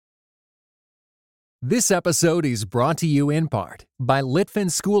This episode is brought to you in part by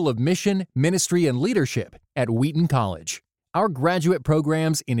Litvin School of Mission, Ministry, and Leadership at Wheaton College. Our graduate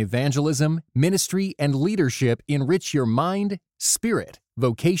programs in evangelism, ministry, and leadership enrich your mind, spirit,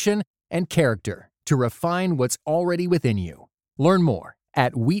 vocation, and character to refine what's already within you. Learn more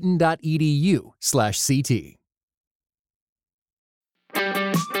at wheaton.edu/CT.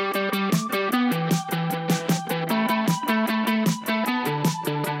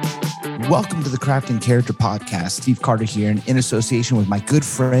 Welcome to the Crafting Character Podcast. Steve Carter here, and in association with my good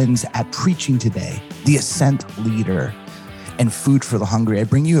friends at Preaching Today, The Ascent Leader, and Food for the Hungry, I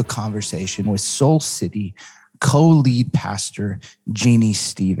bring you a conversation with Soul City co-lead pastor Jeannie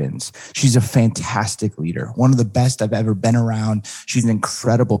Stevens. She's a fantastic leader, one of the best I've ever been around. She's an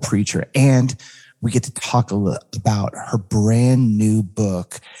incredible preacher, and we get to talk a little about her brand new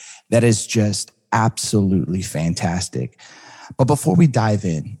book that is just absolutely fantastic. But before we dive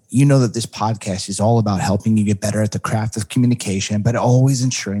in, you know that this podcast is all about helping you get better at the craft of communication, but always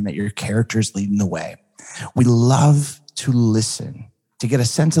ensuring that your character is leading the way. We love to listen, to get a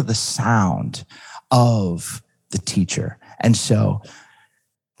sense of the sound of the teacher. And so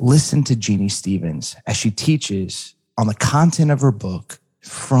listen to Jeannie Stevens as she teaches on the content of her book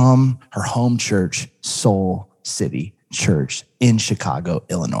from her home church, Soul City Church in Chicago,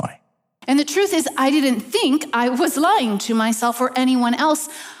 Illinois. And the truth is, I didn't think I was lying to myself or anyone else.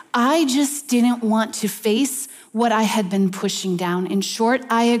 I just didn't want to face what I had been pushing down. In short,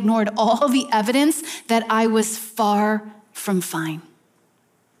 I ignored all the evidence that I was far from fine.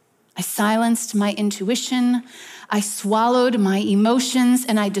 I silenced my intuition, I swallowed my emotions,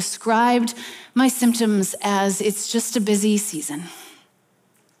 and I described my symptoms as it's just a busy season.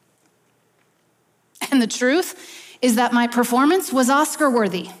 And the truth is that my performance was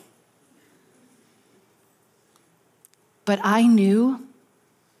Oscar-worthy. But I knew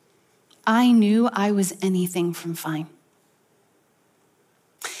I was anything from fine.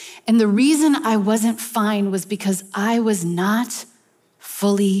 And the reason I wasn't fine was because I was not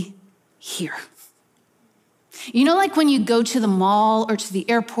fully here. You know, like when you go to the mall or to the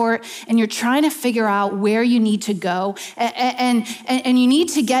airport and you're trying to figure out where you need to go and you need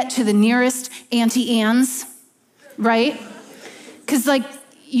to get to the nearest Auntie Anne's, right? Because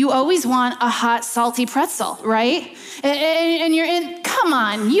you always want a hot, salty pretzel, right? And you're in, come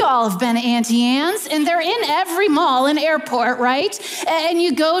on, you all have been to Auntie Anne's, and they're in every mall and airport, right? And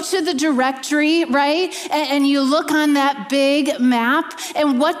you go to the directory, right? And you look on that big map,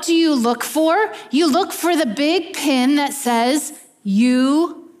 and what do you look for? You look for the big pin that says,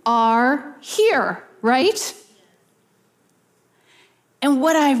 you are here, right? And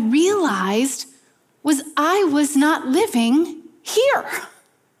what I realized was I was not living here.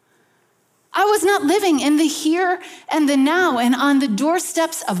 I was not living in the here and the now and on the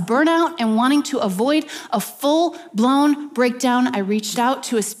doorsteps of burnout and wanting to avoid a full-blown breakdown. I reached out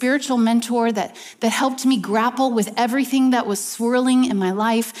to a spiritual mentor that helped me grapple with everything that was swirling in my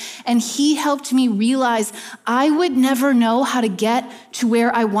life. And he helped me realize I would never know how to get to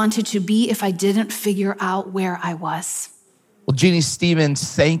where I wanted to be if I didn't figure out where I was. Well, Jeannie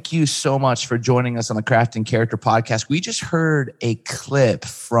Stevens, thank you so much for joining us on the Crafting Character Podcast. We just heard a clip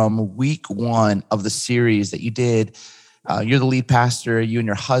from week 1 of the series that you did. You're the lead pastor, you and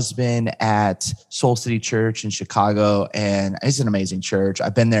your husband at Soul City Church in Chicago, and it's an amazing church.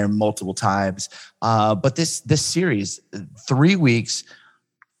 I've been there multiple times. But this series, 3 weeks,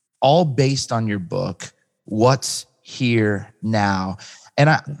 all based on your book, What's Here Now? And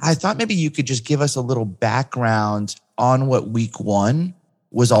I thought maybe you could just give us a little background on what week 1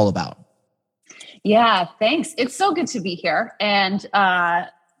 was all about. Yeah, thanks. It's so good to be here. And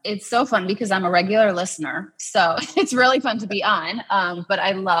it's so fun because I'm a regular listener. So it's really fun to be on. But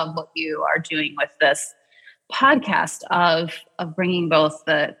I love what you are doing with this podcast of bringing both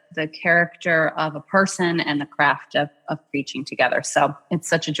the character of a person and the craft of preaching together. So it's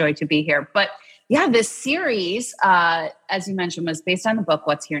such a joy to be here. But yeah, this series, as you mentioned, was based on the book,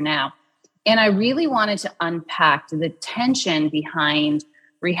 What's Here Now? And I really wanted to unpack the tension behind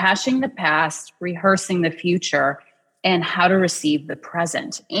rehashing the past, rehearsing the future, and how to receive the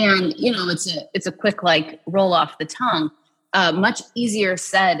present. And, you know, it's a quick, roll off the tongue, much easier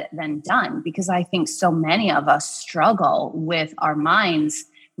said than done, because I think so many of us struggle with our minds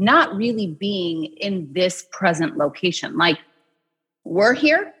not really being in this present location. Like, we're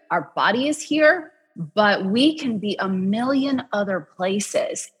here, our body is here, but we can be a million other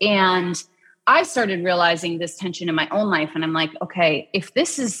places. And I started realizing this tension in my own life. And I'm like, okay, if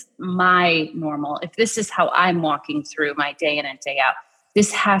this is my normal, if this is how I'm walking through my day in and day out,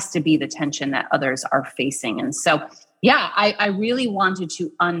 this has to be the tension that others are facing. And so, yeah, I really wanted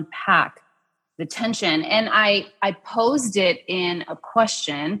to unpack the tension. And I posed it in a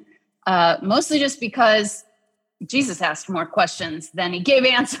question, mostly just because Jesus asked more questions than he gave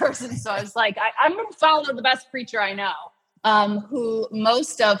answers. And so I was like, I'm going to follow the best preacher I know, who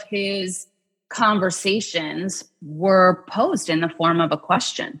most of his conversations were posed in the form of a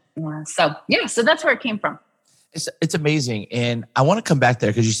question. So that's where it came from. It's amazing. And I want to come back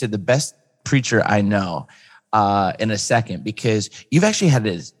there because you said the best preacher I know in a second, because you've actually had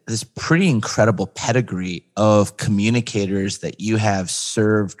this pretty incredible pedigree of communicators that you have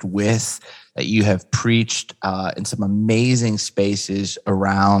served with, that you have preached in some amazing spaces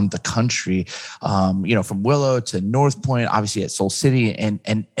around the country, from Willow to North Point, obviously at Soul City and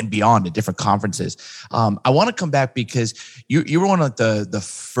beyond at different conferences. I want to come back because you were one of the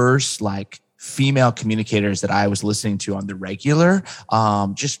first female communicators that I was listening to on the regular,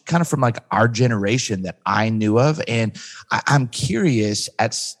 just kind of from our generation that I knew of. And I'm curious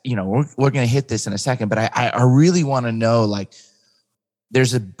we're going to hit this in a second, but I really want to know,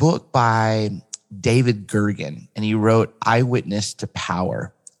 there's a book by David Gergen, and he wrote Eyewitness to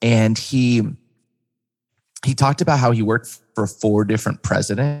Power. And he talked about how he worked for 4 different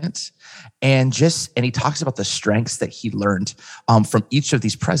presidents, and he talks about the strengths that he learned from each of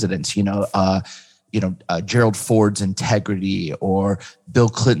these presidents. Gerald Ford's integrity or Bill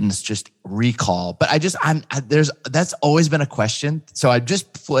Clinton's just recall. But that's always been a question. So I'm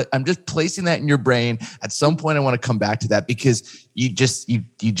just placing that in your brain. At some point, I want to come back to that because you just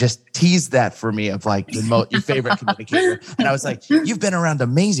teased that for me of your favorite communicator. And I was like, you've been around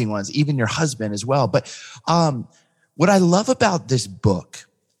amazing ones, even your husband as well. But what I love about this book,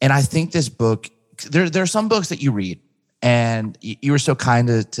 and I think this book, there are some books that you read, and you were so kind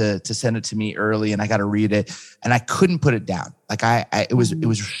to send it to me early, and I got to read it, and I couldn't put it down. It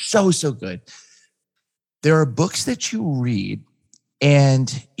was so good. There are books that you read,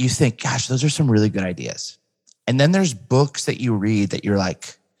 and you think, gosh, those are some really good ideas. And then there's books that you read that you're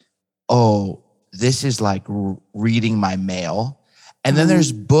like, oh, this is like reading my mail. And then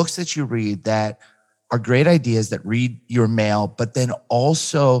there's books that you read that are great ideas that read your mail, but then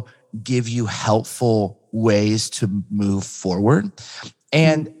also give you helpful ways to move forward.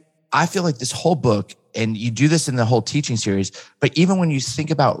 And I feel like this whole book, and you do this in the whole teaching series, but even when you think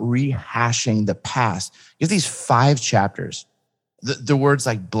about rehashing the past, you have these 5 chapters. The words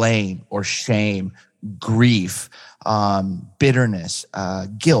like blame or shame, grief, bitterness,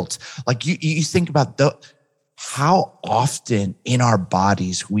 guilt. You think about how often in our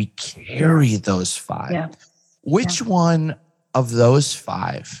bodies we carry those 5. Yeah. Which one of those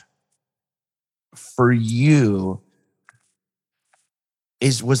 5 for you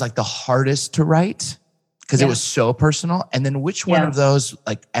was the hardest to write because it was so personal? And then which one of those,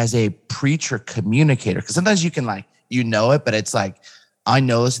 as a preacher communicator, because sometimes you can it, but it's I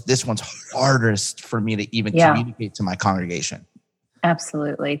know this one's hardest for me to even communicate to my congregation.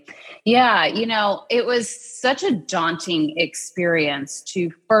 Absolutely. Yeah. It was such a daunting experience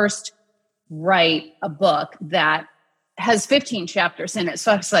to first write a book that has 15 chapters in it.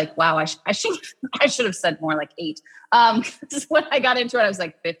 So I was like, wow, I should have said more like 8. Because when I got into it, I was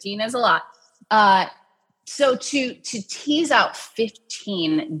like, 15 is a lot. So to tease out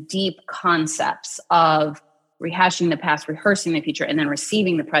 15 deep concepts of rehashing the past, rehearsing the future, and then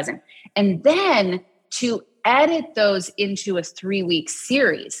receiving the present, and then to edit those into a 3-week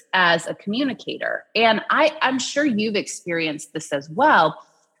series as a communicator. And I'm sure you've experienced this as well.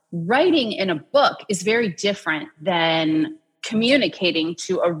 Writing in a book is very different than communicating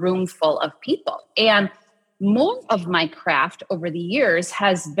to a room full of people. And more of my craft over the years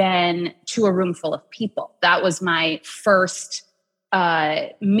has been to a room full of people. That was my first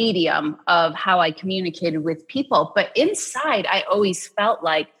medium of how I communicated with people. But inside, I always felt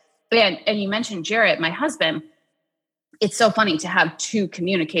like, and you mentioned Jarrett, my husband, it's so funny to have 2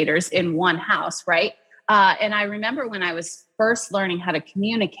 communicators in one house, right? And I remember when I was first learning how to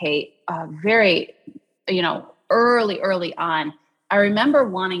communicate very, early on, I remember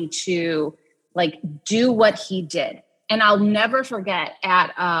wanting to do what he did. And I'll never forget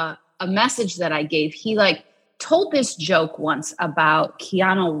at a message that I gave, he told this joke once about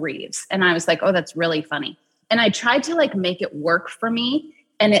Keanu Reeves. And I was like, oh, that's really funny. And I tried to make it work for me.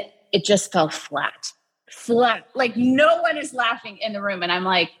 And it just fell flat. No one is laughing in the room. And I'm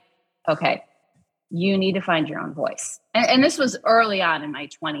like, okay, you need to find your own voice. And this was early on in my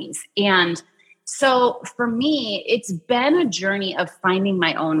 20s. And so for me, it's been a journey of finding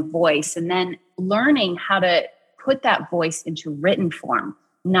my own voice and then learning how to put that voice into written form,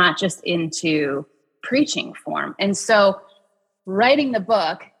 not just into preaching form. And so writing the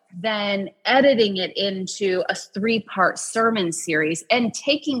book then editing it into a 3-part sermon series and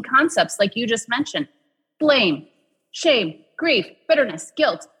taking concepts like you just mentioned, blame, shame, grief, bitterness,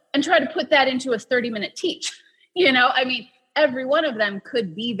 guilt, and try to put that into a 30-minute teach. I mean, every one of them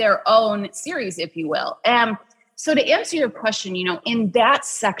could be their own series, if you will. So to answer your question, in that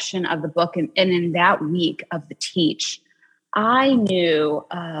section of the book and in that week of the teach, I knew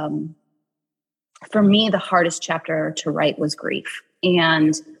for me, the hardest chapter to write was grief.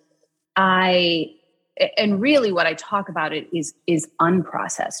 And really what I talk about it is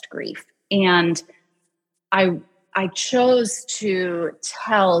unprocessed grief. And I chose to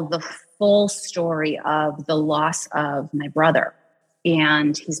tell the full story of the loss of my brother.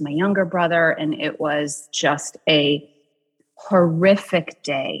 And he's my younger brother. And it was just a horrific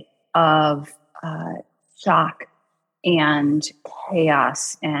day of shock and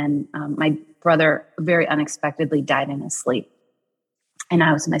chaos. And my brother very unexpectedly died in his sleep. And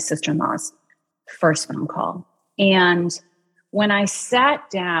I was my sister-in-law's first phone call. And when I sat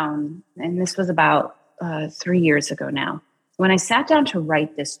down, and this was about 3 years ago now, when I sat down to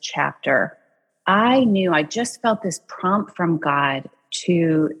write this chapter, I knew I just felt this prompt from God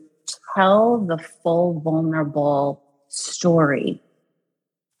to tell the full vulnerable story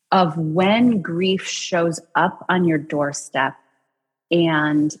of when grief shows up on your doorstep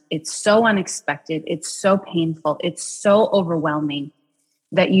and it's so unexpected, it's so painful, it's so overwhelming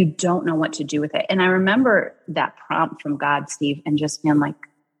that you don't know what to do with it. And I remember that prompt from God, Steve, and just being like,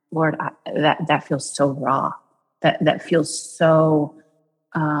 Lord, that feels so raw. That feels so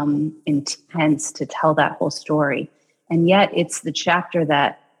intense to tell that whole story. And yet it's the chapter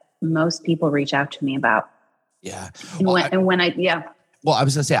that most people reach out to me about. Yeah. Well, Well, I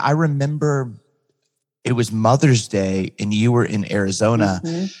was going to say, I remember it was Mother's Day and you were in Arizona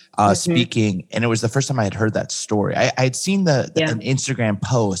speaking, and it was the first time I had heard that story. I had seen an Instagram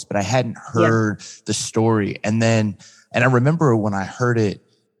post, but I hadn't heard the story. And I remember when I heard it,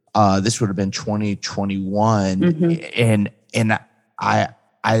 this would have been 2021, and I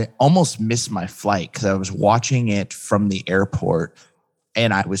almost missed my flight because I was watching it from the airport.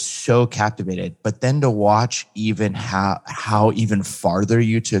 And I was so captivated, but then to watch even how even farther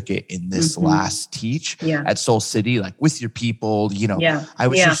you took it in this last teach at Soul City, like with your people, I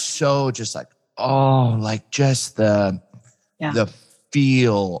was just like, oh, like just the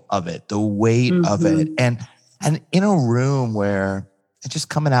feel of it, the weight of it. And in a room where it's just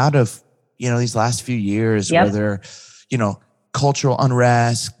coming out of, these last few years, whether, cultural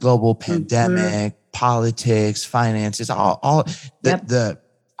unrest, global pandemic, politics, finances, all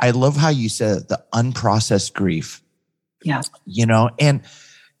I love how you said the unprocessed grief. Yeah. And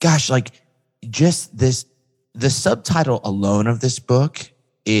gosh, like just the subtitle alone of this book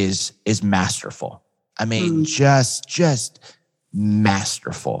is masterful. I mean, just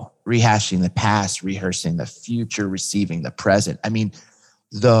masterful. Rehashing the past, rehearsing the future, receiving the present. I mean,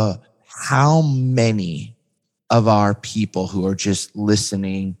 how many of our people who are just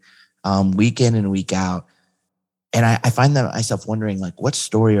listening week in and week out. And I find myself wondering, like, what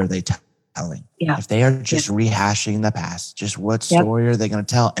story are they telling? Yeah. If they are just rehashing the past, just what story are they going to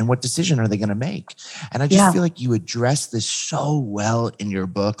tell? And what decision are they going to make? And I just feel like you address this so well in your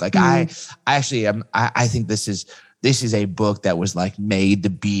book. Like I think this is a book that was like made to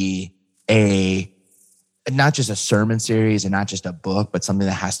be not just a sermon series and not just a book, but something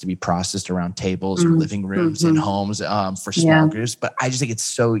that has to be processed around tables or living rooms and homes for small groups. But I just think it's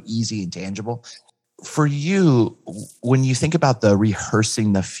so easy and tangible. For you, when you think about the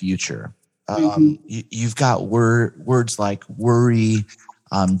rehearsing the future, you've got words like worry,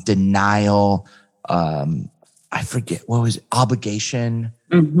 denial, I forget, what was it? Obligation,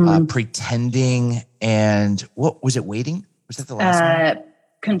 pretending, and what was it, waiting? Was that the last one?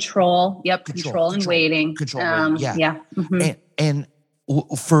 Control. Yep. Control and waiting. Yeah. And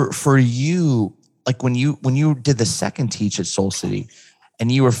for you, like when you did the second teach at Soul City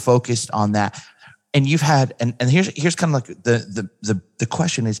and you were focused on that, and you've had, and here's kind of like the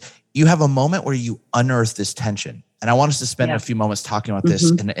question is, you have a moment where you unearth this tension. And I want us to spend a few moments talking about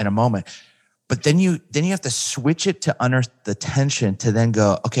this in a moment. But then you have to switch it to unearth the tension to then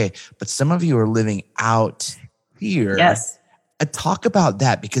go, okay, but some of you are living out here. Yes. Talk about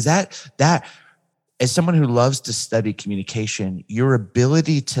that, because that as someone who loves to study communication, your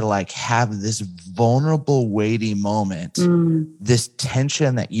ability to like have this vulnerable, weighty moment, this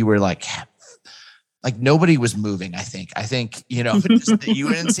tension that you were like nobody was moving. I think, you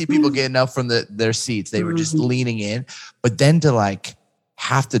didn't see people getting up from their seats. They were just leaning in, but then to like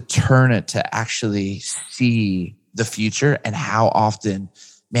have to turn it to actually see the future and how often,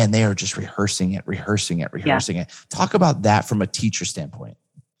 man, they are just rehearsing it. Talk about that from a teacher standpoint.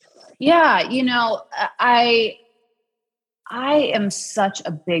 Yeah, I am such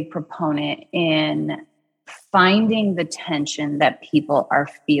a big proponent in finding the tension that people are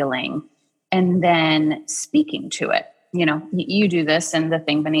feeling and then speaking to it. You do this in The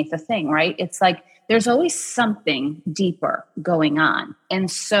Thing Beneath the Thing, right? It's like there's always something deeper going on. And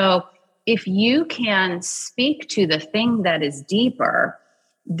so if you can speak to the thing that is deeper,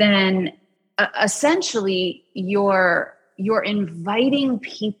 then essentially you're inviting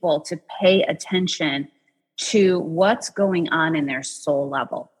people to pay attention to what's going on in their soul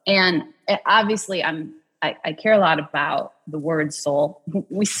level. And obviously I care a lot about the word soul.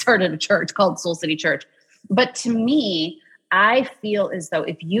 We started a church called Soul City Church. But to me, I feel as though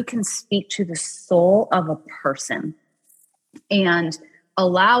if you can speak to the soul of a person and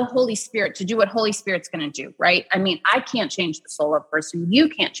allow Holy Spirit to do what Holy Spirit's going to do, right? I mean, I can't change the soul of a person. You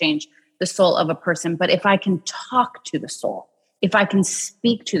can't change the soul of a person. But if I can talk to the soul, if I can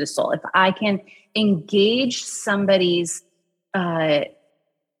speak to the soul, if I can engage somebody's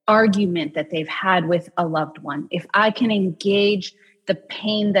argument that they've had with a loved one, if I can engage the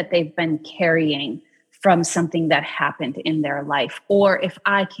pain that they've been carrying from something that happened in their life, or if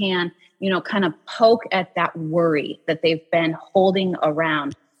I can, kind of poke at that worry that they've been holding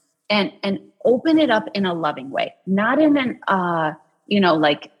around and open it up in a loving way, not in an,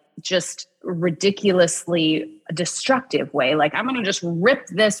 like just ridiculously destructive way. Like I'm going to just rip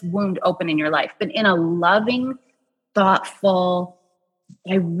this wound open in your life, but in a loving, thoughtful,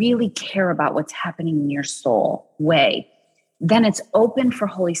 I really care about what's happening in your soul way. Then it's open for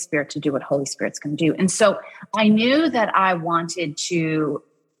Holy Spirit to do what Holy Spirit's going to do. And so I knew that I wanted to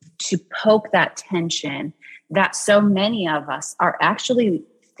poke that tension that so many of us are actually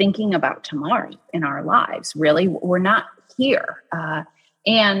thinking about tomorrow in our lives. Really, we're not here.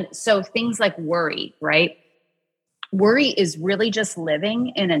 And so things like worry, right? Worry is really just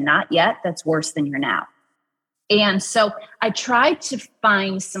living in a not yet that's worse than your now. And so I tried to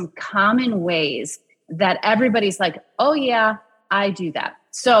find some common ways that everybody's like, oh yeah, I do that.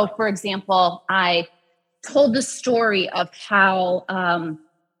 So for example, I told the story of how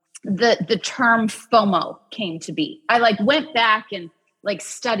the term FOMO came to be. I went back and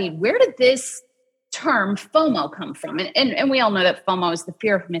studied, where did this term FOMO come from? And we all know that FOMO is the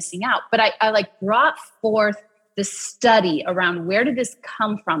fear of missing out. But I brought forth the study around where did this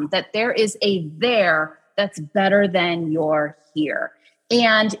come from, that there is a there that's better than your here.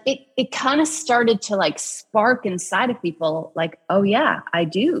 And it kind of started to spark inside of people oh yeah, I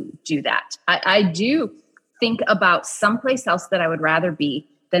do that. I do think about someplace else that I would rather be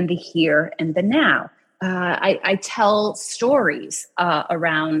than the here and the now. I tell stories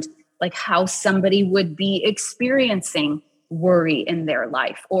around how somebody would be experiencing worry in their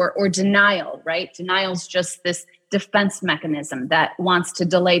life or denial, right? Denial is just this defense mechanism that wants to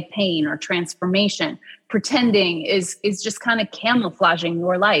delay pain or transformation. Pretending is just kind of camouflaging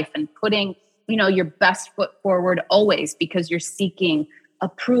your life and putting, your best foot forward always because you're seeking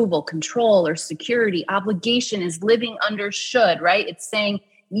approval, control, or security. Obligation is living under should, right? It's saying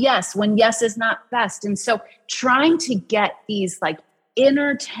yes when yes is not best. And so trying to get these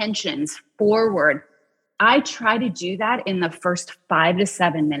inner tensions forward, I try to do that in the first 5 to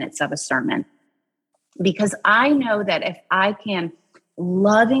 7 minutes of a sermon, because I know that if I can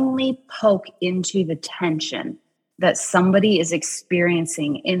lovingly poke into the tension that somebody is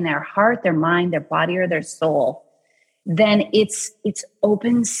experiencing in their heart, their mind, their body, or their soul, then it's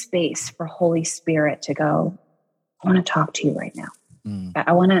open space for Holy Spirit to go, I want to talk to you right now.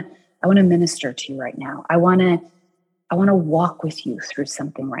 I want to minister to you right now. I want to walk with you through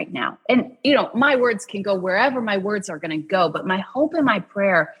something right now. And, my words can go wherever my words are going to go. But my hope and my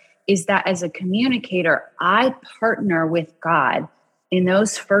prayer is that as a communicator, I partner with God in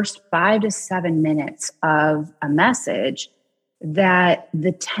those first 5 to 7 minutes of a message, that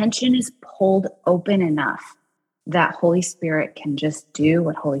the tension is pulled open enough that Holy Spirit can just do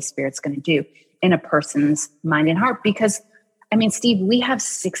what Holy Spirit's going to do in a person's mind and heart. Because, Steve, we have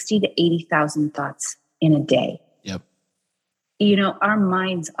 60 to 80,000 thoughts in a day. Yep. Our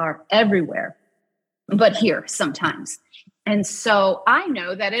minds are everywhere, but here sometimes. And so I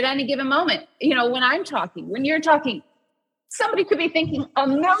know that at any given moment, when I'm talking, when you're talking, somebody could be thinking a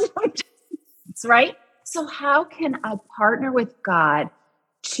million things, right? So how can I partner with God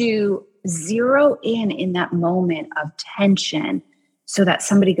to zero in that moment of tension so that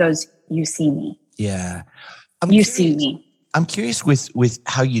somebody goes, you see me. Yeah. See me. I'm curious with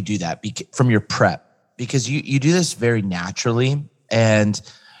how you do that from your prep, because you do this very naturally. And,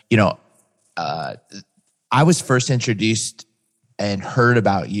 I was first introduced and heard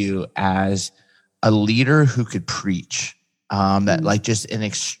about you as a leader who could preach. that like just an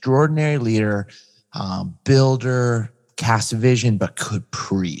extraordinary leader, builder, cast a vision, but could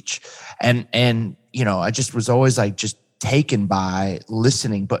preach. And you know, I just was always like just taken by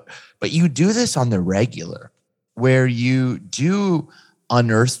listening. But you do this on the regular, where you do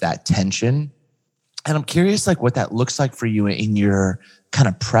unearth that tension. And I'm curious, like, what that looks like for you in your kind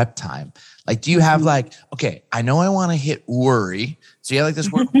of prep time. Like, do you have like, okay, I know I want to hit worry. So you have like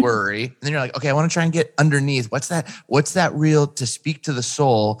this word worry. And then you're like, okay, I want to try and get underneath. What's that real to speak to the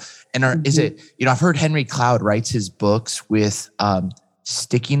soul? And is it, you know, I've heard Henry Cloud writes his books with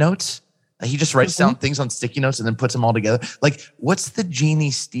sticky notes. He just writes down things on sticky notes and then puts them all together. Like, what's the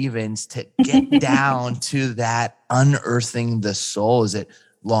Jeannie Stevens to get down to that unearthing the soul? Is it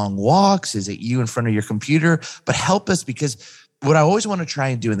long walks? Is it you in front of your computer? But help us, because what I always want to try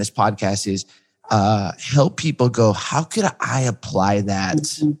and do in this podcast is help people go, how could I apply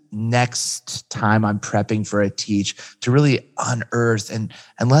that next time I'm prepping for a teach to really unearth and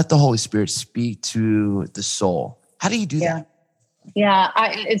let the Holy Spirit speak to the soul? How do you do that? Yeah,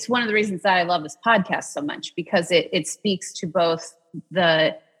 it's one of the reasons that I love this podcast so much, because it speaks to both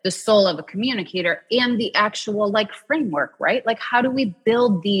the soul of a communicator and the actual like framework, right? Like, how do we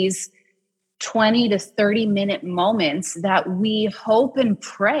build these 20 to 30 minute moments that we hope and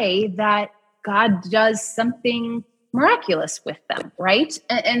pray that God does something miraculous with them, right?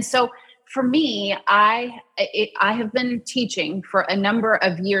 And so for me, I have been teaching for a number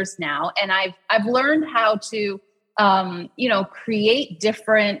of years now, and I've learned how to create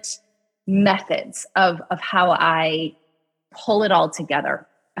different methods of how I pull it all together.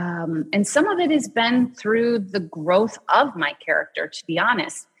 And some of it has been through the growth of my character, to be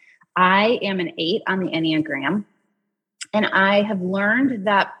honest. I am an 8 on the Enneagram, and I have learned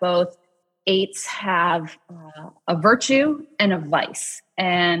that both 8s have a virtue and a vice.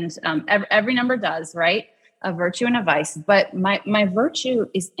 And every number does, right? A virtue and a vice. But my virtue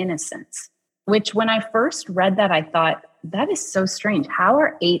is innocence, which when I first read that, I thought, that is so strange. How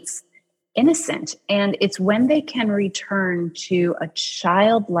are 8s innocent? And it's when they can return to a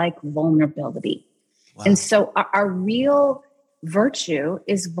childlike vulnerability. Wow. And so our real virtue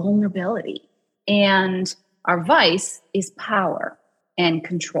is vulnerability, and our vice is power and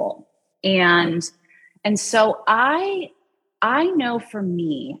control. And so I know for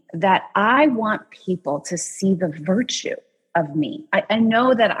me that I want people to see the virtue of me. I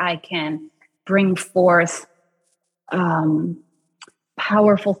know that I can bring forth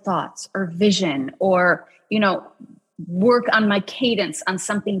powerful thoughts or vision, or, work on my cadence on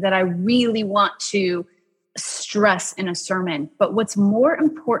something that I really want to stress in a sermon. But what's more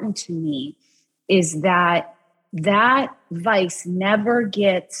important to me is that vice never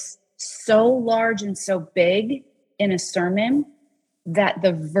gets so large and so big in a sermon that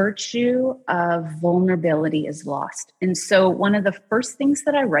the virtue of vulnerability is lost. And so one of the first things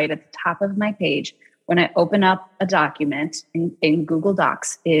that I write at the top of my page when I open up a document in Google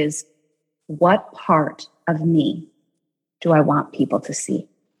Docs is, what part of me do I want people to see?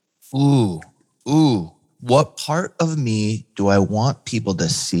 Ooh. What part of me do I want people to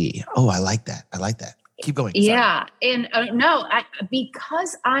see? Oh, I like that. Keep going. Sorry. Yeah. And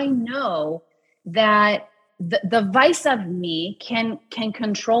because I know that the vice of me can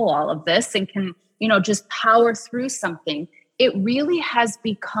control all of this and can, just power through something. It really has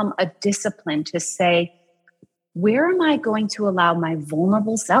become a discipline to say, where am I going to allow my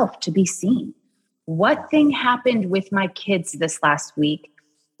vulnerable self to be seen? What thing happened with my kids this last week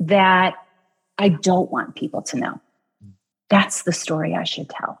that I don't want people to know? That's the story I should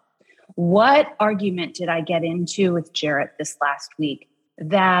tell. What argument did I get into with Jarrett this last week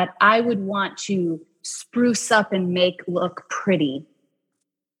that I would want to spruce up and make look pretty?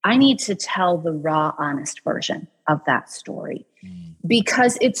 I need to tell the raw, honest version of that story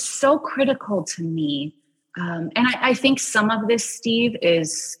because it's so critical to me. And I think some of this, Steve,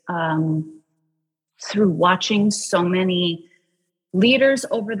 is through watching so many leaders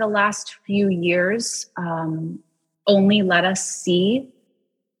over the last few years only let us see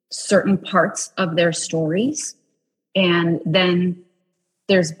certain parts of their stories. And then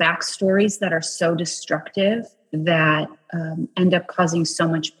there's backstories that are so destructive that end up causing so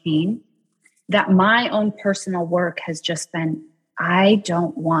much pain, that my own personal work has just been, I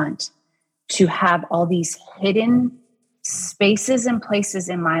don't want to have all these hidden spaces and places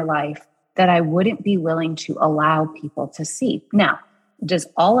in my life that I wouldn't be willing to allow people to see. Now, does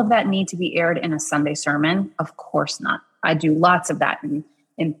all of that need to be aired in a Sunday sermon? Of course not. I do lots of that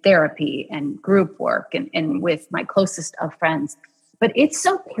in therapy and group work and with my closest of friends. But it's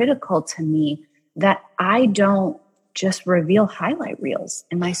so critical to me that I don't just reveal highlight reels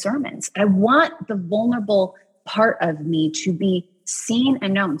in my sermons. I want the vulnerable part of me to be seen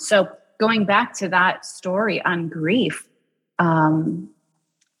and known. So going back to that story on grief, in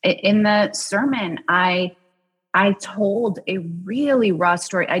the sermon, I told a really raw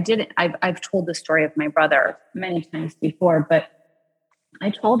story. I've told the story of my brother many times before, but I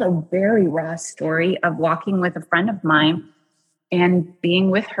told a very raw story of walking with a friend of mine and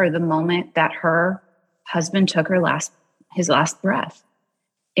being with her the moment that her husband took his last breath.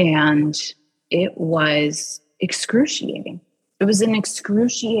 And it was excruciating. It was an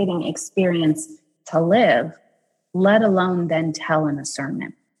excruciating experience to live, let alone then tell in a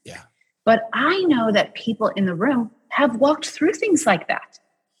sermon. Yeah. But I know that people in the room have walked through things like that.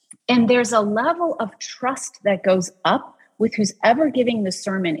 And there's a level of trust that goes up with who's ever giving the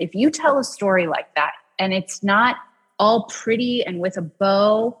sermon. If you tell a story like that and it's not all pretty and with a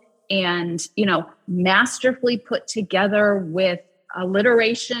bow and, masterfully put together with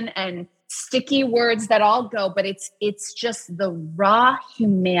alliteration and sticky words that all go, but it's just the raw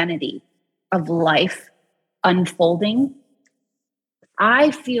humanity of life unfolding.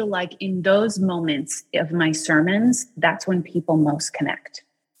 I feel like in those moments of my sermons, that's when people most connect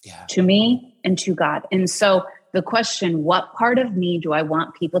to me and to God. And so the question, what part of me do I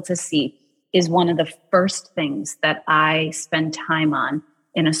want people to see, is one of the first things that I spend time on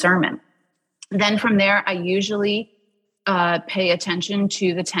in a sermon. Then from there, I usually pay attention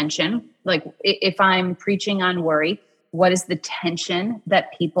to the tension. Like if I'm preaching on worry, what is the tension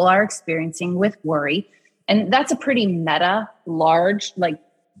that people are experiencing with worry? And that's a pretty meta, large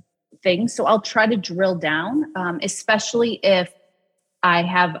thing. So I'll try to drill down, especially if I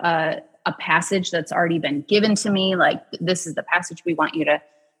have a passage that's already been given to me. Like, this is the passage we want you to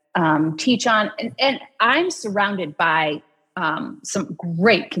teach on. And I'm surrounded by some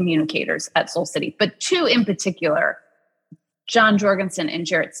great communicators at Soul City, but two in particular, John Jorgensen and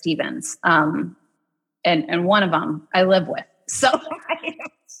Jarrett Stevens. And one of them I live with. So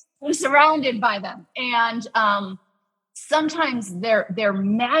I'm surrounded by them. And sometimes they're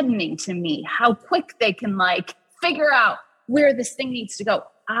maddening to me how quick they can figure out where this thing needs to go.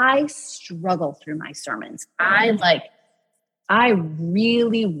 I struggle through my sermons. I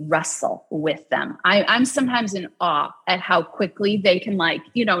really wrestle with them. I'm sometimes in awe at how quickly they can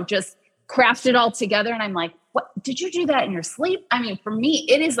just craft it all together. And I'm like, what, did you do that in your sleep? I mean, for me,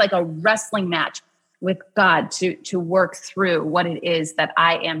 it is like a wrestling match with God to work through what it is that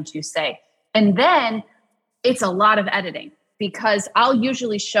I am to say. And then it's a lot of editing, because I'll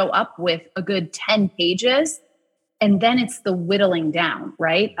usually show up with a good 10 pages. And then it's the whittling down,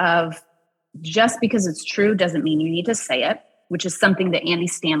 right? Of just because it's true doesn't mean you need to say it, which is something that Andy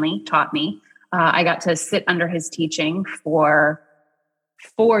Stanley taught me. I got to sit under his teaching for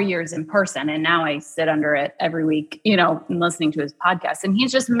 4 years in person. And now I sit under it every week, and listening to his podcast. And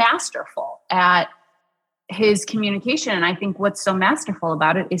he's just masterful at his communication. And I think what's so masterful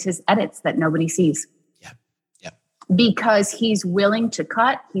about it is his edits that nobody sees. Yeah. Because he's willing to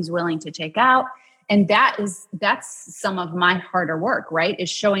cut, he's willing to take out. And that's some of my harder work, right? Is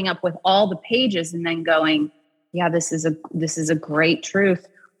showing up with all the pages and then going, yeah, this is a great truth,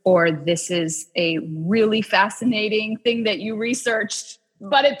 or this is a really fascinating thing that you researched,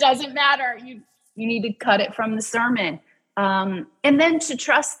 but it doesn't matter. You need to cut it from the sermon. And then to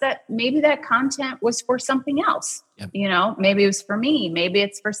trust that maybe that content was for something else. Yep. Maybe it was for me, maybe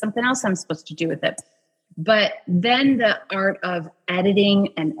it's for something else I'm supposed to do with it. But then the art of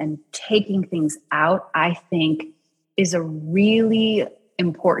editing and taking things out, I think, is a really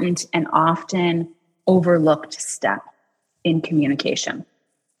important and often overlooked step in communication.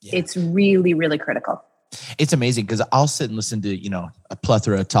 Yeah. It's really, really critical. It's amazing because I'll sit and listen to, a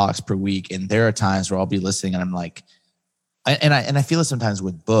plethora of talks per week. And there are times where I'll be listening and I'm like, and I feel it sometimes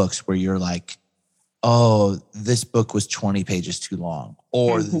with books where you're like, oh, this book was 20 pages too long,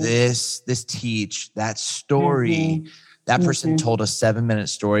 or mm-hmm. this that story, mm-hmm. that person mm-hmm. told a 7-minute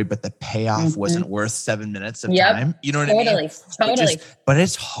story, but the payoff mm-hmm. wasn't worth 7 minutes of time. You know what I mean? Totally. But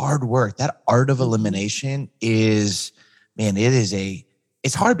it's hard work. That art of elimination is, man,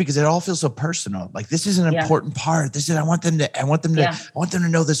 it's hard because it all feels so personal. Like, this is an important part. I want them to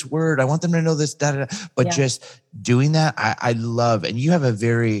know this word. I want them to know this, But just doing that, I love, and you have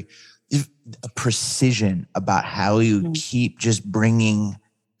a precision about how you keep just bringing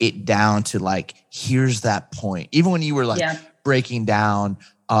it down to here's that point. Even when you were breaking down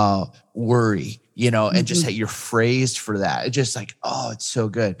worry, and just how you're phrased for that. It's just it's so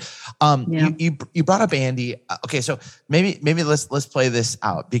good. You brought up Andy. Okay. So maybe let's play this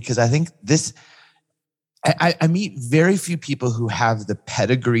out, because I think this, I meet very few people who have the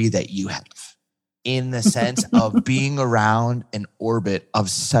pedigree that you have. in the sense of being around an orbit of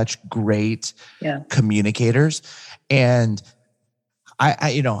such great communicators. And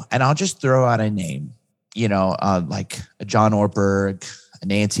I and I'll just throw out a name, like a John Ortberg, a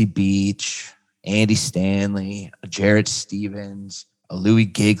Nancy Beach, Andy Stanley, a Jared Stevens, a Louis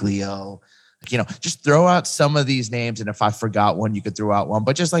Giglio. Just throw out some of these names. And if I forgot one, you could throw out one.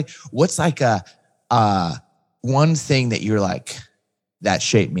 But just like, what's like a one thing that you're like, that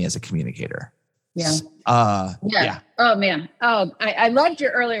shaped me as a communicator? Yeah. Yeah. Oh man. Oh, I loved your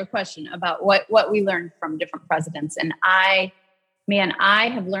earlier question about what we learned from different presidents. And I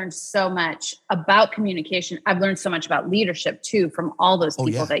have learned so much about communication. I've learned so much about leadership too, from all those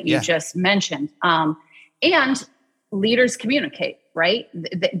people that you just mentioned. And leaders communicate, right?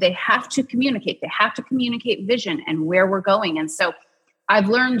 They have to communicate. They have to communicate vision and where we're going. And so I've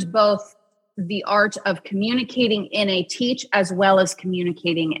learned both the art of communicating in a teach as well as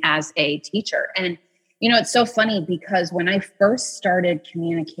communicating as a teacher. And, it's so funny because when I first started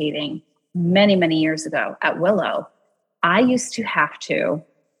communicating many, many years ago at Willow, I used to have to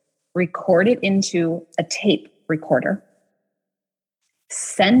record it into a tape recorder,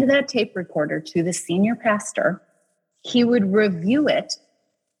 send that tape recorder to the senior pastor. He would review it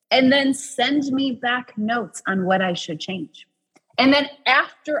and then send me back notes on what I should change. And then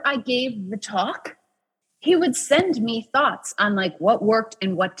after I gave the talk, he would send me thoughts on like what worked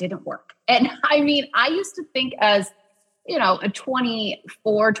and what didn't work. And I used to think as, a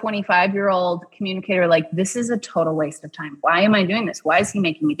 24, 25-year-old communicator, like, this is a total waste of time. Why am I doing this? Why is he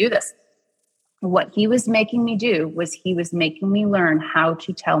making me do this? What he was making me do was he was making me learn how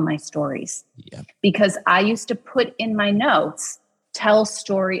to tell my stories. Yeah. Because I used to put in my notes, tell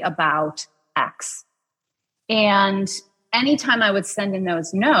story about X. And anytime I would send in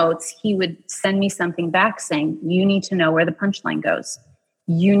those notes, he would send me something back saying, you need to know where the punchline goes.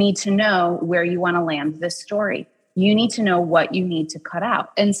 You need to know where you want to land this story. You need to know what you need to cut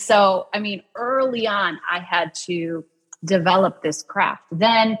out. And so, early on, I had to develop this craft.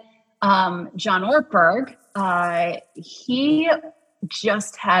 Then John Ortberg, he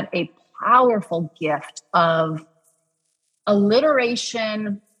just had a powerful gift of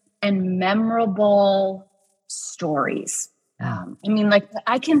alliteration and memorable stories.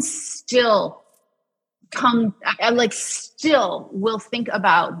 I can still still will think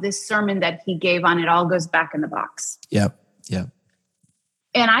about this sermon that he gave on It All Goes Back in the Box. Yep.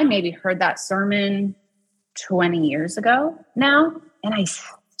 And I maybe heard that sermon 20 years ago now, and I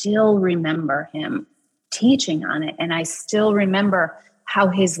still remember him teaching on it. And I still remember how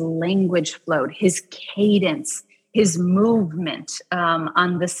his language flowed, his cadence, his movement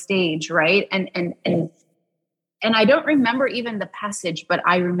on the stage, right? And I don't remember even the passage, but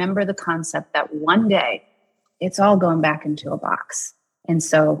I remember the concept that one day it's all going back into a box. And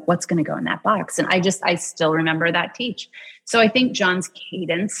so what's going to go in that box? And I still remember that teach. So I think John's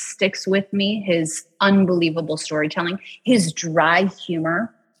cadence sticks with me, his unbelievable storytelling, his dry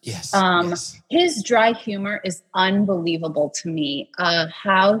humor. Yes. His dry humor is unbelievable to me.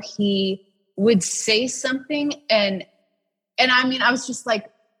 How he would say something and I was just like,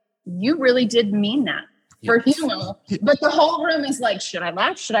 you really did mean that. For humor, but the whole room is like, should I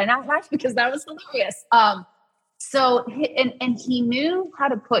laugh? Should I not laugh? Because that was hilarious. So he knew how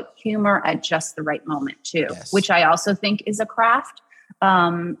to put humor at just the right moment too, which I also think is a craft.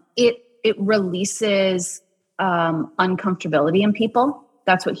 It releases uncomfortability in people.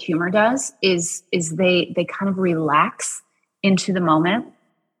 That's what humor does. Is they kind of relax into the moment.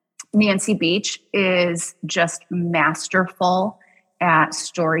 Nancy Beach is just masterful at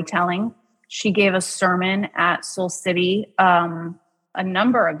storytelling. She gave a sermon at Soul City a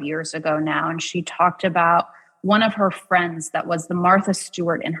number of years ago now, and she talked about one of her friends that was the Martha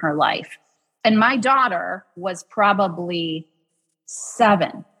Stewart in her life. And my daughter was probably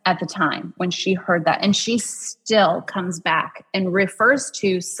 7 at the time when she heard that. And she still comes back and refers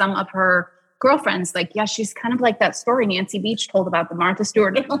to some of her girlfriends like, yeah, she's kind of like that story Nancy Beach told about the Martha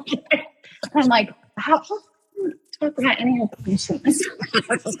Stewart. I'm like, how talk about any of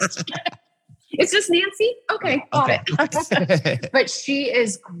It's just Nancy? Okay, got it. But she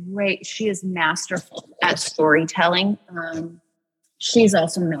is great. She is masterful at storytelling. She's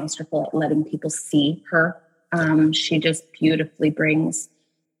also masterful at letting people see her. She just beautifully brings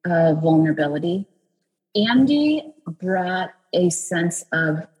vulnerability. Andy brought a sense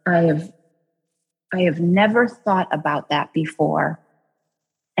of, I have never thought about that before.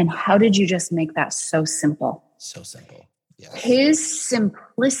 And how did you just make that so simple? So simple. Yes. His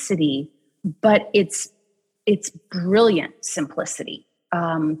simplicity, but it's brilliant simplicity,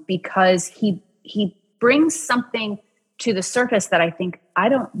 because he brings something to the surface that I think I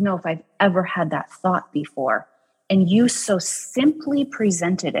don't know if I've ever had that thought before. And you so simply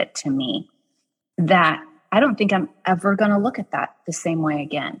presented it to me that I don't think I'm ever going to look at that the same way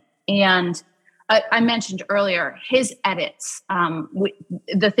again. And I mentioned earlier, his edits,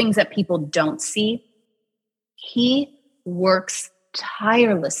 the things that people don't see, he works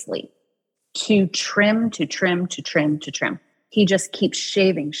tirelessly to trim. He just keeps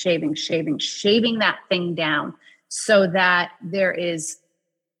shaving that thing down so that there's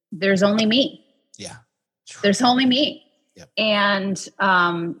only me. Yeah. There's only me. Yep. And,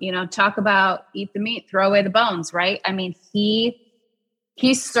 talk about eat the meat, throw away the bones, right? I mean, he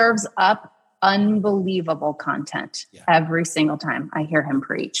serves up unbelievable content every single time I hear him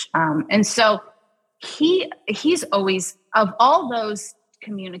preach. And so he's always, of all those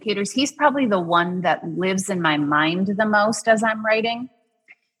communicators, he's probably the one that lives in my mind the most as I'm writing.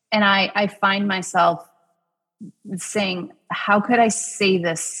 And I find myself saying, how could I say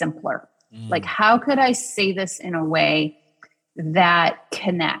this simpler? Like, how could I say this in a way that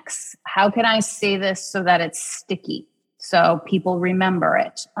connects? How can I say this so that it's sticky, so people remember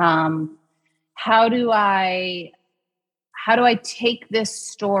it? How do I take this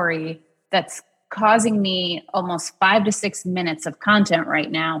story that's causing me almost 5 to 6 minutes of content right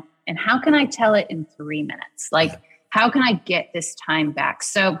now, and how can I tell it in 3 minutes? Like, how can I get this time back?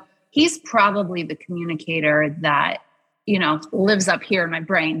 So he's probably the communicator that, lives up here in my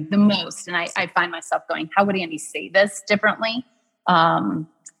brain the most. And I find myself going, how would Andy say this differently?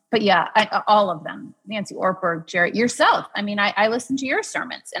 But yeah, all of them, Nancy Ortberg, Jarrett, yourself. I mean, I listen to your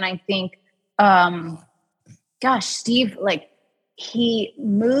sermons and I think, gosh, Steve, like, he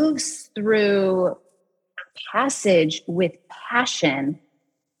moves through passage with passion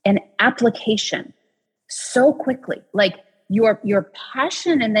and application so quickly. Like your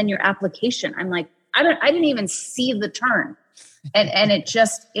passion and then your application. I'm like, I didn't even see the turn, and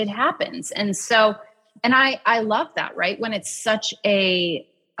it happens. And so, and I love that, right? When it's such a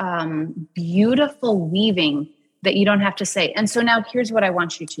beautiful weaving that you don't have to say, and so now here's what I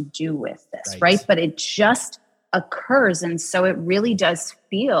want you to do with this, right? But it just occurs. And so it really does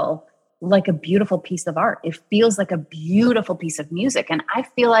feel like a beautiful piece of art. It feels like a beautiful piece of music. And I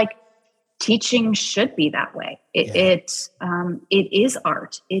feel like teaching should be that way. It is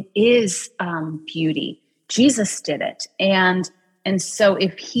art. It is beauty. Jesus did it. And so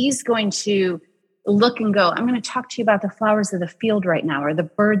if he's going to look and go, I'm going to talk to you about the flowers of the field right now, or the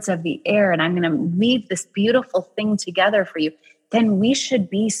birds of the air, and I'm going to weave this beautiful thing together for you, then we should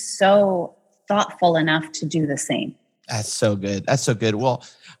be so thoughtful enough to do the same. That's so good. That's so good. Well,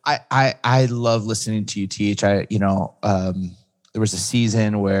 I love listening to you teach. There was a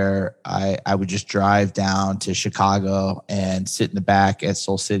season where I would just drive down to Chicago and sit in the back at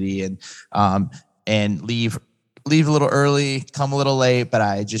Soul City and leave a little early, come a little late, but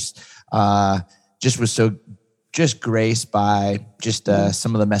I just was so just graced by just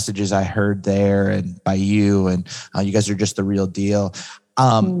some of the messages I heard there and by you, and you guys are just the real deal.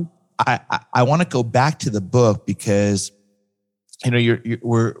 I want to go back to the book because,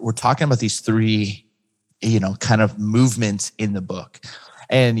 we're talking about these three, kind of movements in the book.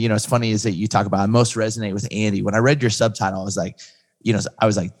 And, it's funny is that you talk about, I most resonate with Andy. When I read your subtitle, I was like,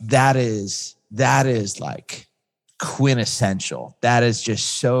 that is like quintessential. That is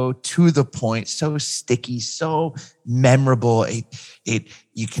just so to the point, so sticky, so memorable.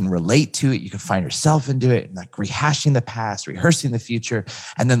 You can relate to it. You can find yourself into it, and like rehashing the past, rehearsing the future.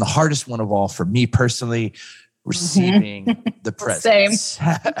 And then the hardest one of all for me personally, receiving the present.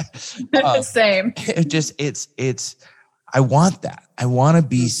 Same. I want that. I want to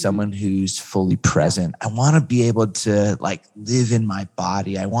be someone who's fully present. I want to be able to like live in my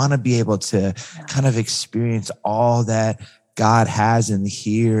body. I want to be able to kind of experience all that God has in the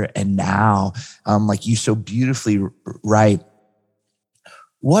here and now. Like you so beautifully write.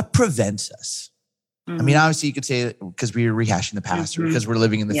 What prevents us? I mean, obviously you could say because we're rehashing the past or because we're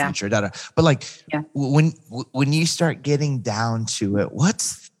living in the future, but like when you start getting down to it, what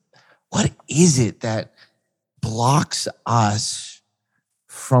is it that blocks us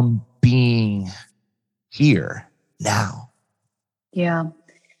from being here now? Yeah.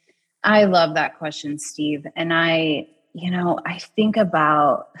 I love that question, Steve. And I think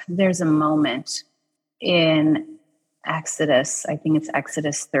about, there's a moment in Exodus, I think it's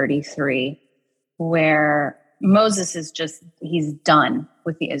Exodus 33, where Moses is he's done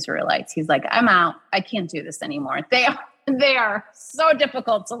with the Israelites. He's like, I'm out. I can't do this anymore. They are so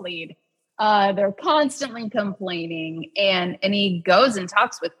difficult to lead. They're constantly complaining, and he goes and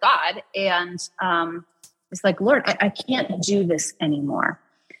talks with God, and it's like, Lord, I can't do this anymore.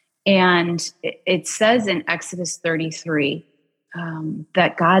 And it says in Exodus 33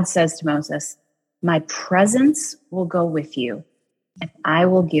 that God says to Moses, my presence will go with you and I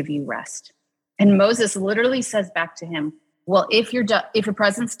will give you rest. And Moses literally says back to him, well, if your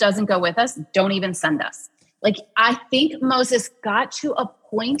presence doesn't go with us, don't even send us. Like, I think Moses got to a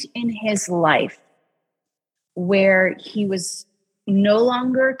point in his life where he was no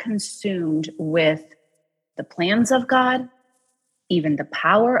longer consumed with the plans of God, even the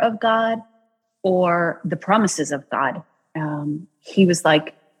power of God, or the promises of God. He was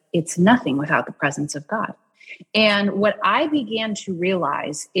like, it's nothing without the presence of God. And what I began to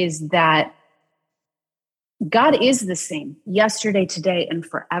realize is that God is the same yesterday, today, and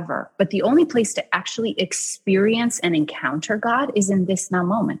forever. But the only place to actually experience and encounter God is in this now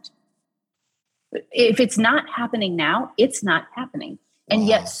moment. If it's not happening now, it's not happening. And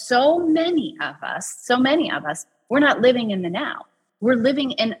yet so many of us, we're not living in the now. We're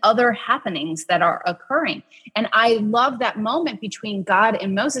living in other happenings that are occurring. And I love that moment between God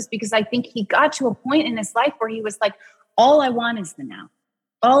and Moses, because I think he got to a point in his life where he was like, all I want is the now.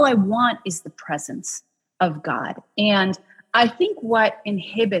 All I want is the presence of God. And I think what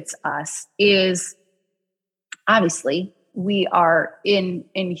inhibits us is, obviously, we are in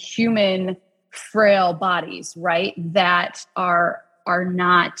human frail bodies, right? That are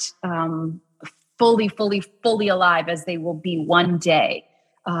not fully alive as they will be one day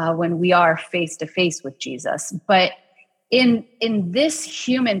when we are face to face with Jesus. But in this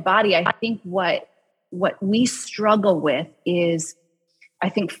human body, I think what we struggle with is, I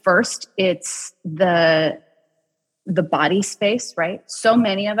think first it's the body space, right? So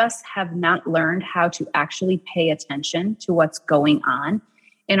many of us have not learned how to actually pay attention to what's going on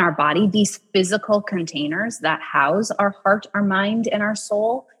in our body, these physical containers that house our heart, our mind, and our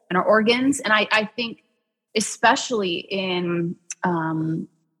soul and our organs. And I think especially in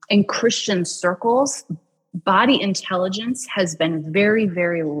Christian circles, body intelligence has been very,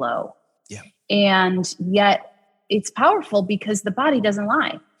 very low. Yeah. And yet it's powerful because the body doesn't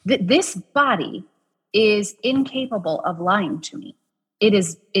lie. This body is incapable of lying to me. It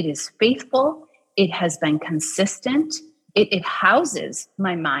is faithful. It has been consistent. It houses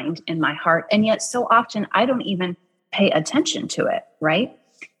my mind and my heart. And yet so often I don't even pay attention to it, right?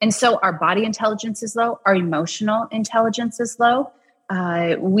 And so our body intelligence is low. Our emotional intelligence is low.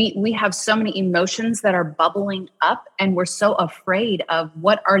 We have so many emotions that are bubbling up, and we're so afraid of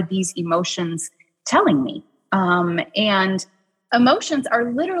what are these emotions telling me. And emotions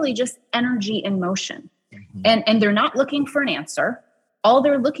are literally just energy in motion. Mm-hmm. And they're not looking for an answer. All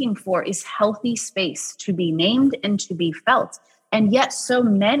they're looking for is healthy space to be named and to be felt. And yet so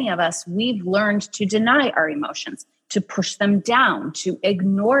many of us, we've learned to deny our emotions, to push them down, to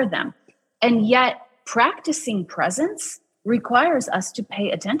ignore them. And yet practicing presence requires us to pay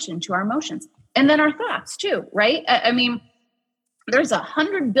attention to our emotions. And then our thoughts too, right? I mean, there's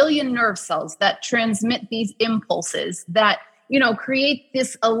 100 billion nerve cells that transmit these impulses that, create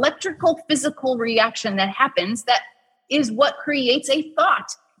this electrical physical reaction that happens that is what creates a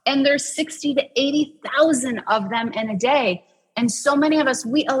thought. And there's 60 to 80,000 of them in a day. And so many of us,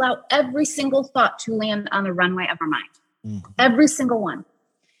 we allow every single thought to land on the runway of our mind. Mm-hmm. Every single one.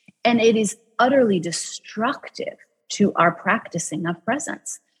 And it is utterly destructive to our practicing of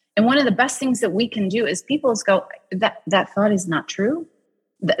presence. And one of the best things that we can do is people go, that thought is not true.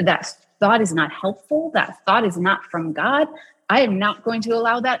 That thought is not helpful. That thought is not from God. I am not going to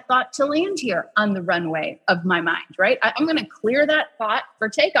allow that thought to land here on the runway of my mind, right? I'm going to clear that thought for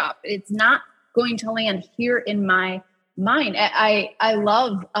takeoff. It's not going to land here in my mind. I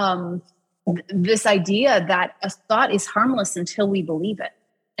love this idea that a thought is harmless until we believe it.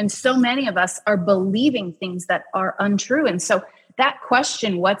 And so many of us are believing things that are untrue. And so that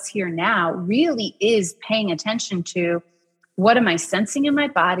question, what's here now, really is paying attention to, what am I sensing in my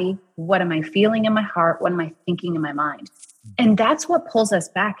body? What am I feeling in my heart? What am I thinking in my mind? And that's what pulls us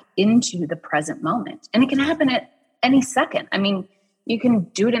back into the present moment. And it can happen at any second. I mean, you can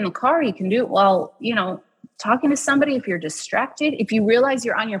do it in the car. You can do it while, talking to somebody. If you're distracted, if you realize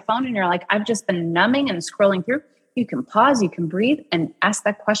you're on your phone and you're like, I've just been numbing and scrolling through, you can pause, you can breathe and ask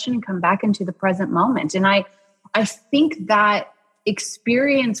that question and come back into the present moment. And I think that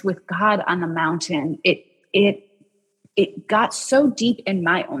experience with God on the mountain, it got so deep in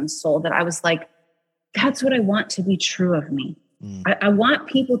my own soul that I was like, that's what I want to be true of me. I want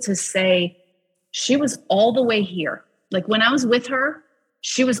people to say, she was all the way here. Like when I was with her,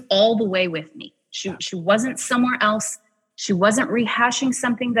 she was all the way with me. She wasn't somewhere else. She wasn't rehashing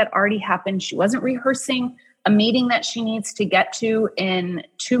something that already happened. She wasn't rehearsing a meeting that she needs to get to in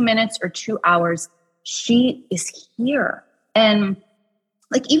 2 minutes or 2 hours. She is here. And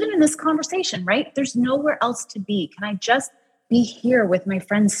like, even in this conversation, right? There's nowhere else to be. Can I just be here with my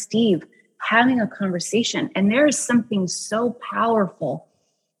friend Steve having a conversation. And there is something so powerful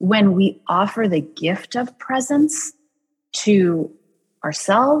when we offer the gift of presence to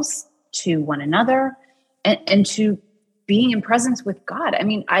ourselves, to one another, and to being in presence with God. I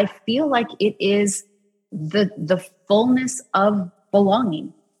mean, I feel like it is the fullness of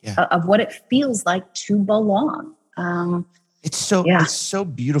belonging, of what it feels like to belong. It's so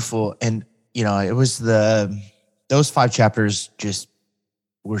beautiful. And, it was those 5 chapters just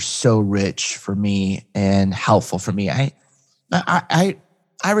were so rich for me and helpful for me. I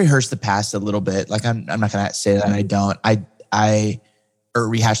rehearse the past a little bit. Like I'm not going to say that I don't, or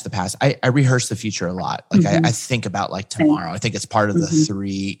rehash the past. I rehearse the future a lot. Like I think about like tomorrow. I think it's part of the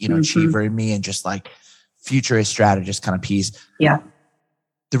 3, achiever in me, and just like futurist strategist kind of piece. Yeah.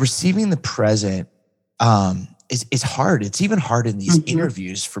 The receiving the present, is hard. It's even hard in these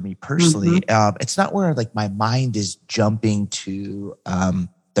interviews for me personally. It's not where like my mind is jumping to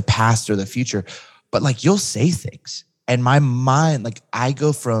the past or the future, but like you'll say things and my mind, like I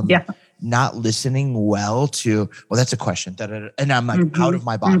go from not listening well to, well, that's a question. And I'm like out of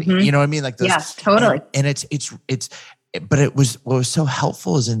my body. You know what I mean? Like those, totally. And but what was so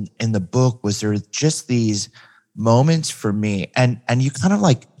helpful is in the book was there were just these moments for me. And you kind of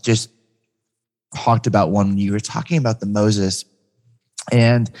like just talked about one when you were talking about the Moses,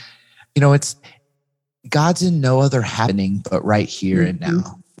 and it's God's in no other happening but right here and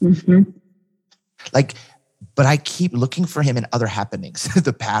now. Like, but I keep looking for him in other happenings,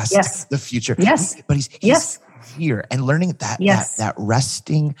 the past, the future. But he's here, and learning that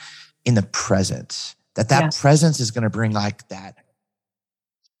resting in the presence, that presence is going to bring like that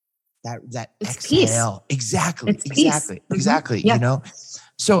it's exhale. Peace. Exactly. It's Exactly. Yeah.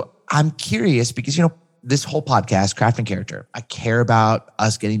 So I'm curious because, this whole podcast, Crafting Character, I care about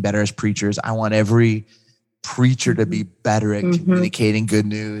us getting better as preachers. I want every preacher to be better at communicating good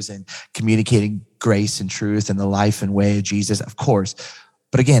news and communicating grace and truth and the life and way of Jesus, of course.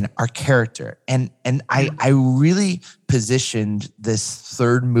 But again, our character. And I really positioned this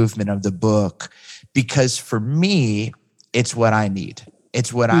 3rd movement of the book because for me, it's what I need.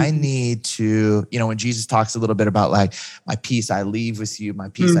 It's what I need to, when Jesus talks a little bit about like, my peace I leave with you, my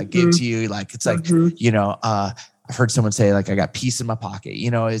peace I give to you. Like, it's like, I've heard someone say like, I got peace in my pocket,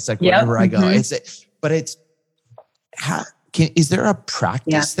 it's like wherever I go, is there a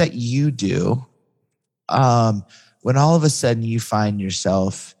practice that you do, when all of a sudden you find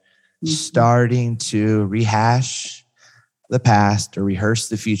yourself starting to rehash the past or rehearse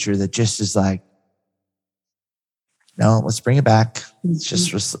the future that just is like, no, let's bring it back. Let's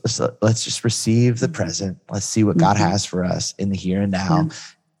just receive the present. Let's see what God has for us in the here and now.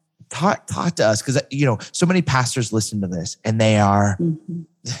 Talk to us, because so many pastors listen to this, and they are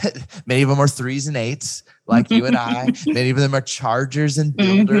many of them are 3s and 8s like you and I. Many of them are chargers and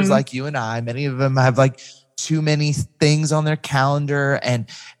builders like you and I. Many of them have like too many things on their calendar, and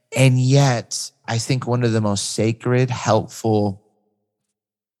yet I think one of the most sacred, helpful,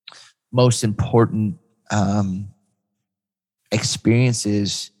 most important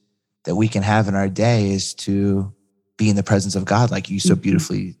experiences that we can have in our day is to be in the presence of God, like you so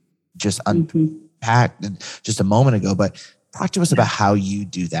beautifully just unpacked just a moment ago. But talk to us about how you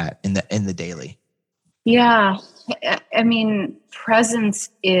do that in the daily. Yeah. I mean, presence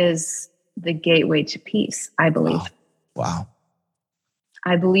is the gateway to peace, I believe. Wow.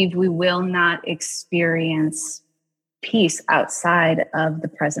 I believe we will not experience peace outside of the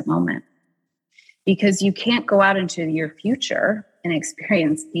present moment. Because you can't go out into your future and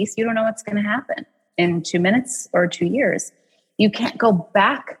experience peace. You don't know what's going to happen in 2 minutes or 2 years. You can't go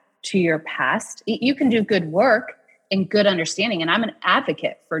back to your past. You can do good work and good understanding. And I'm an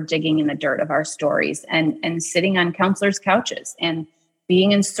advocate for digging in the dirt of our stories and sitting on counselors' couches and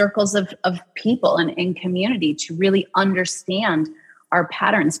being in circles of people and in community to really understand our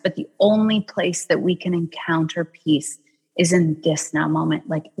patterns. But the only place that we can encounter peace is in this now moment,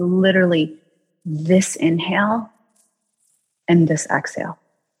 like literally this inhale and this exhale.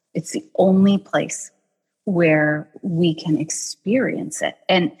 It's the only place where we can experience it.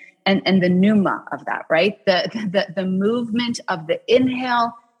 And the pneuma of that, right? The movement of the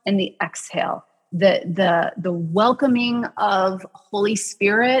inhale and the exhale, the welcoming of Holy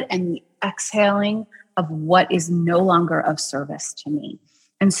Spirit and the exhaling of what is no longer of service to me.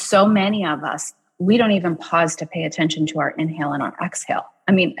 And so many of us, we don't even pause to pay attention to our inhale and our exhale.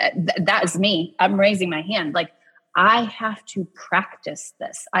 I mean, that is me. I'm raising my hand. Like, I have to practice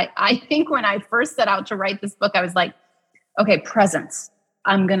this. I think when I first set out to write this book, I was like, okay, presence.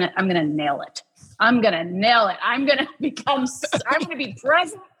 I'm going to nail it. I'm going to nail it. I'm going to be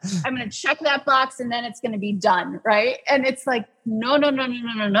present. I'm going to check that box and then it's going to be done. Right. And it's like,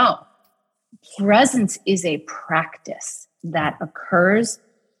 no. Presence is a practice that occurs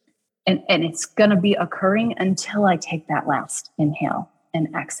and it's going to be occurring until I take that last inhale and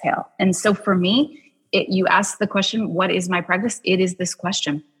exhale. And so for me, you asked the question, what is my practice? It is this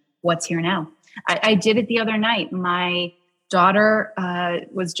question, what's here now? I did it the other night. My daughter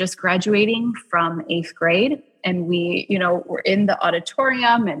was just graduating from 8th grade and we, were in the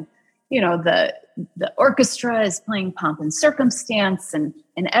auditorium and, the orchestra is playing Pomp and Circumstance and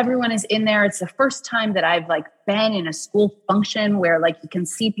everyone is in there. It's the first time that I've been in a school function where you can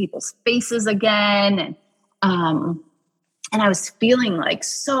see people's faces again. And I was feeling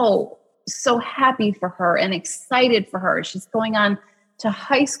so happy for her and excited for her. She's going on to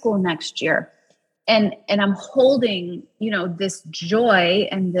high school next year. And I'm holding, this joy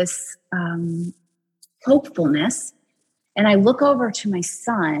and this hopefulness. And I look over to my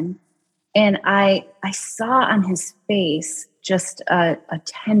son and I saw on his face just a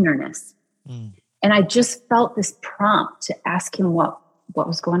tenderness. Mm. And I just felt this prompt to ask him what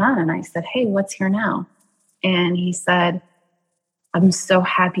was going on. And I said, hey, what's here now? And he said, I'm so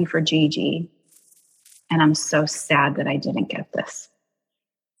happy for Gigi. And I'm so sad that I didn't get this.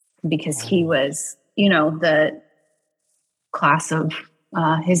 Because he was, the class of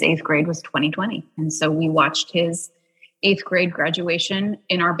his 8th grade was 2020. And so we watched his 8th grade graduation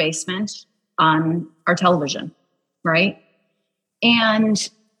in our basement on our television, right? And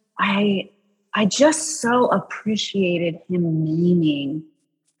I just so appreciated him naming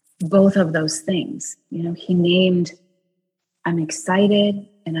both of those things. He named, I'm excited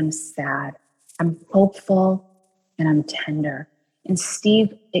and I'm sad. I'm hopeful and I'm tender. And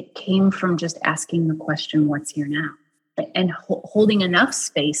Steve, it came from just asking the question, what's here now? And holding enough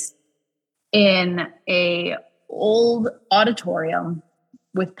space in a old auditorium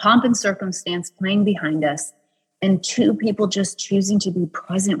with Pomp and Circumstance playing behind us and two people just choosing to be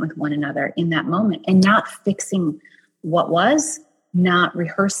present with one another in that moment and not fixing what was, not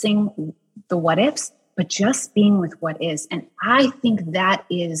rehearsing the what ifs, but just being with what is. And I think that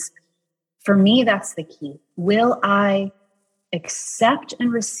is, for me, that's the key. Will I accept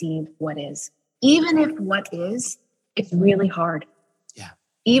and receive what is, even if what is really hard. Yeah.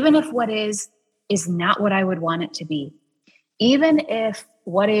 Even if what is not what I would want it to be. Even if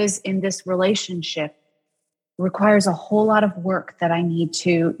what is in this relationship requires a whole lot of work that I need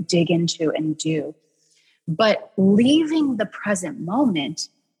to dig into and do. But leaving the present moment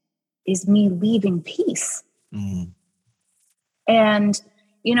is me leaving peace. Mm-hmm. And,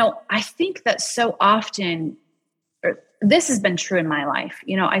 I think that so often, this has been true in my life.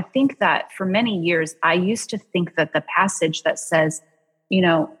 I think that for many years, I used to think that the passage that says,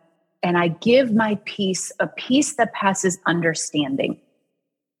 and I give my peace, a peace that passes understanding.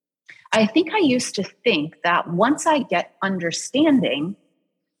 I think I used to think that once I get understanding,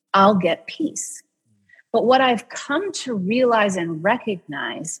 I'll get peace. But what I've come to realize and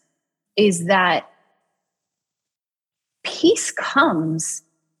recognize is that peace comes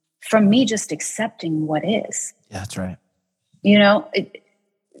from me just accepting what is. Yeah, that's right.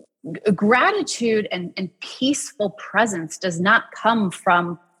 Gratitude and peaceful presence does not come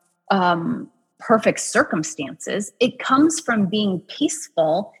from perfect circumstances. It comes from being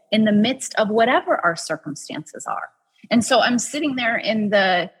peaceful in the midst of whatever our circumstances are. And so I'm sitting there in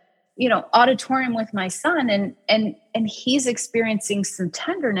the, auditorium with my son and he's experiencing some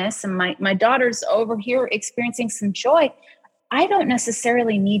tenderness and my daughter's over here experiencing some joy. I don't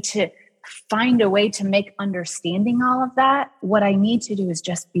necessarily need to find a way to make understanding all of that. What I need to do is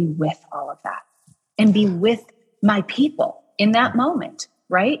just be with all of that and be with my people in that moment,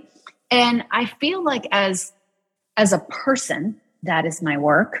 right? And I feel like as a person, that is my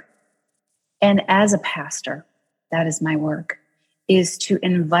work. And as a pastor, that is my work, is to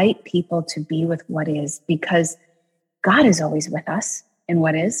invite people to be with what is, because God is always with us in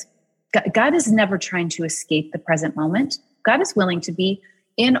what is. God is never trying to escape the present moment. God is willing to be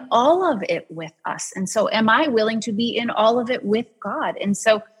in all of it with us. And so am I willing to be in all of it with God? And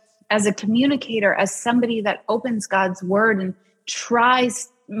so as a communicator, as somebody that opens God's word and tries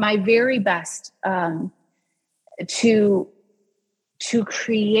my very best to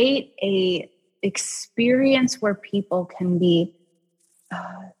create a experience where people can be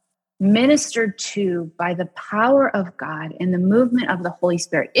ministered to by the power of God and the movement of the Holy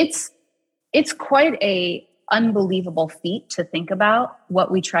Spirit. It's quite a unbelievable feat to think about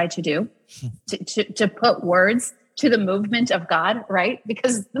what we try to do, to put words to the movement of God, right?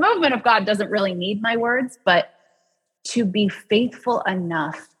 Because the movement of God doesn't really need my words, but to be faithful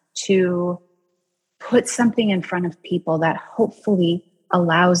enough to put something in front of people that hopefully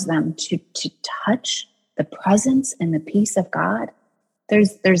allows them to touch the presence and the peace of God,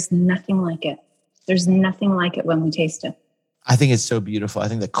 there's nothing like it. There's nothing like it when we taste it. I think it's so beautiful. I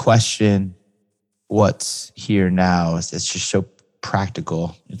think the question, what's here now, is it's just so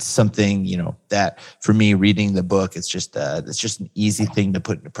practical. It's something, that for me, reading the book, it's just an easy thing to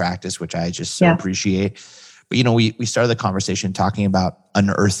put into practice, which I just so appreciate. But, we started the conversation talking about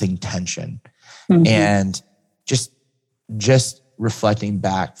unearthing tension, and just reflecting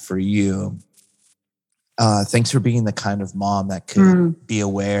back for you. Thanks for being the kind of mom that could be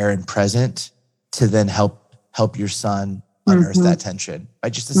aware and present to then help your son unearth that tension by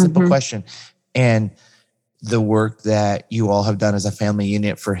just a simple question. And the work that you all have done as a family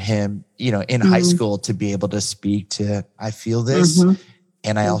unit for him, in high school, to be able to speak to, I feel this,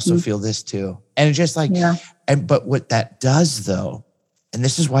 and I also feel this too. And it's just like, but what that does though, and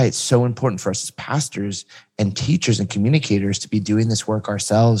this is why it's so important for us as pastors and teachers and communicators to be doing this work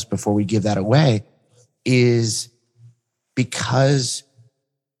ourselves before we give that away, is because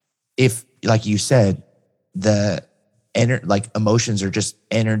if, like you said, emotions are just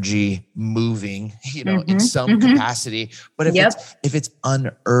energy moving, in some capacity. But if it's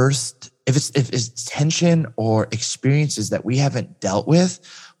unearthed, if it's tension or experiences that we haven't dealt with,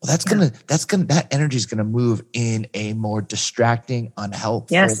 well, that energy is gonna move in a more distracting,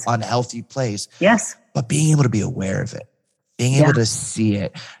 unhealthy place. Yes. But being able to be aware of it, being able to see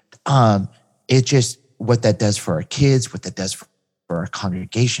it, it just, what that does for our kids, what that does for our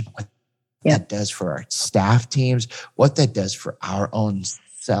congregation, what that does for our staff teams, what that does for our own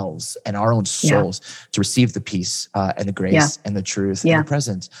selves and our own souls to receive the peace and the grace and the truth and the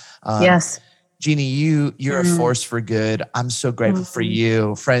presence. Jeannie, you're a force for good. I'm so grateful for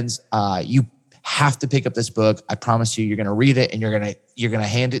you. Friends, you have to pick up this book. I promise you, you're going to read it and you're going to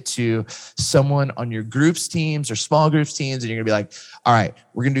hand it to someone on your groups teams or small groups teams. And you're going to be like, all right,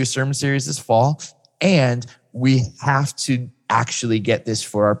 we're going to do a sermon series this fall. And we have to actually get this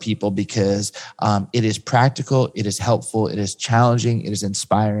for our people because it is practical, it is helpful, it is challenging, it is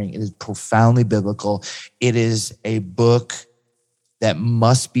inspiring, it is profoundly biblical. It is a book that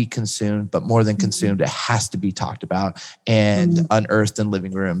must be consumed, but more than consumed, it has to be talked about and unearthed in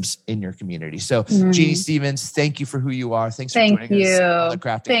living rooms in your community. So Jeannie Stevens, thank you for who you are. Thanks for joining us on the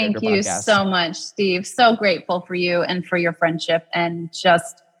Crafting Character Podcast. Thank you so much, Steve. So grateful for you and for your friendship, and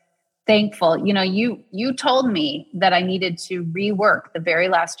just thankful. You told me that I needed to rework the very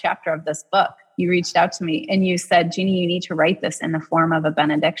last chapter of this book. You reached out to me and you said, Jeannie, you need to write this in the form of a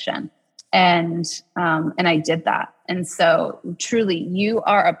benediction. And I did that. And so truly, you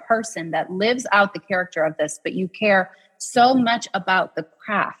are a person that lives out the character of this, but you care so much about the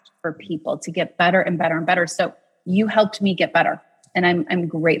craft for people to get better and better and better. So you helped me get better, and I'm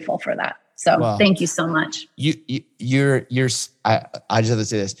grateful for that. So thank you so much. I just have to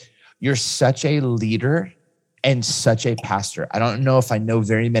say this. You're such a leader and such a pastor. I don't know if I know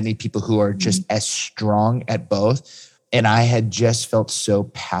very many people who are just as strong at both. And I had just felt so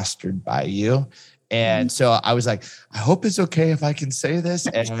pastored by you. And so I was like, I hope it's okay if I can say this.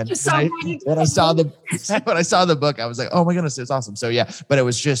 And when I saw the book, I was like, oh my goodness, it's awesome. So but it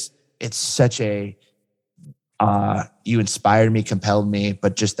was just, it's such a, you inspired me, compelled me,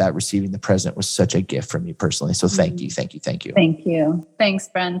 but just that receiving the present was such a gift for me personally. So thank you. Thank you. Thanks,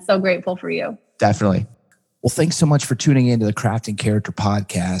 friend. So grateful for you. Definitely. Well, thanks so much for tuning into the Crafting Character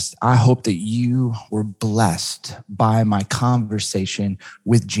Podcast. I hope that you were blessed by my conversation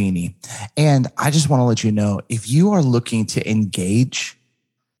with Jeannie. And I just want to let you know, if you are looking to engage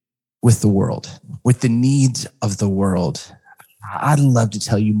with the world, with the needs of the world, I'd love to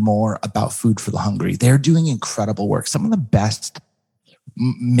tell you more about Food for the Hungry. They're doing incredible work. Some of the best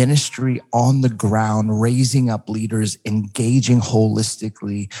ministry on the ground, raising up leaders, engaging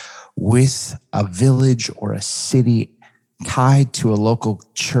holistically with a village or a city tied to a local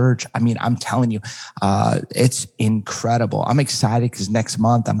church. I mean, I'm telling you, it's incredible. I'm excited because next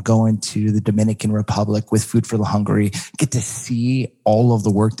month I'm going to the Dominican Republic with Food for the Hungry, get to see all of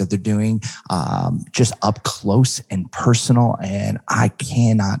the work that they're doing just up close and personal. And I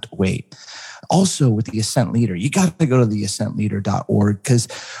cannot wait. Also with the Ascent Leader, you got to go to theascentleader.org because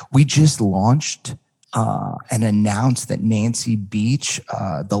we just launched and announced that Nancy Beach,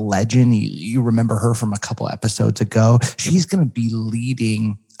 the legend, you remember her from a couple episodes ago, she's going to be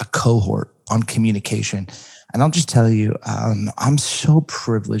leading a cohort on communication. And I'll just tell you, I'm so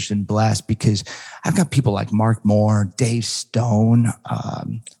privileged and blessed because I've got people like Mark Moore, Dave Stone,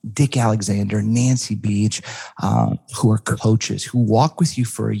 Dick Alexander, Nancy Beach, who are coaches who walk with you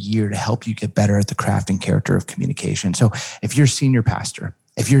for a year to help you get better at the craft and character of communication. So if you're a senior pastor,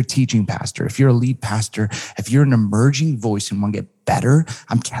 if you're a teaching pastor, if you're a lead pastor, if you're an emerging voice and want to get better,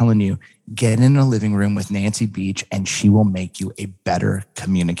 I'm telling you, get in a living room with Nancy Beach and she will make you a better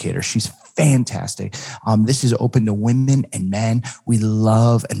communicator. She's fantastic. This is open to women and men. We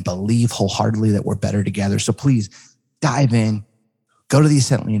love and believe wholeheartedly that we're better together. So please dive in, go to the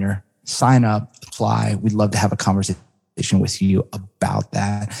Ascent Leader, sign up, apply. We'd love to have a conversation with you about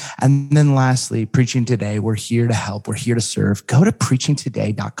that. And then lastly, Preaching Today, we're here to help. We're here to serve. Go to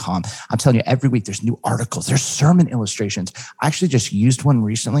preachingtoday.com. I'm telling you, every week there's new articles. There's sermon illustrations. I actually just used one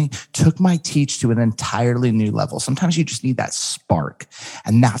recently, took my teach to an entirely new level. Sometimes you just need that spark.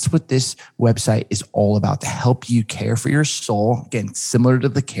 And that's what this website is all about, to help you care for your soul. Again, similar to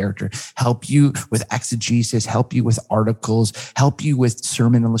the character, help you with exegesis, help you with articles, help you with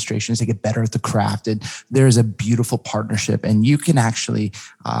sermon illustrations to get better at the craft. And there's a beautiful partnership, and you can actually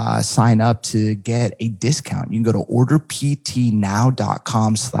sign up to get a discount. You can go to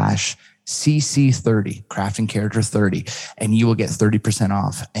orderptnow.com/CC30, craft and character 30, and you will get 30%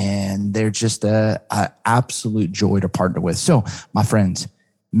 off. And they're just an absolute joy to partner with. So my friends,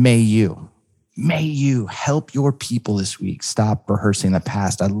 may you help your people this week stop rehearsing the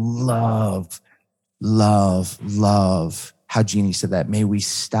past. I love how Jeannie said that. May we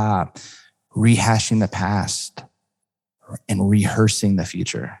stop rehashing the past and rehearsing the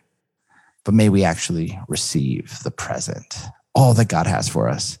future, but may we actually receive the present, all that God has for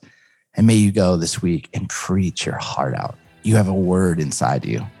us. And may you go this week and preach your heart out. You have a word inside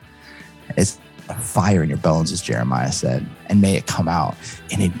you. It's a fire in your bones, as Jeremiah said, and may it come out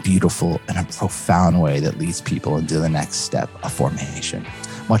in a beautiful and a profound way that leads people into the next step of formation.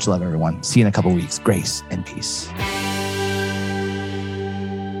 Much love, everyone. See you in a couple of weeks. Grace and peace.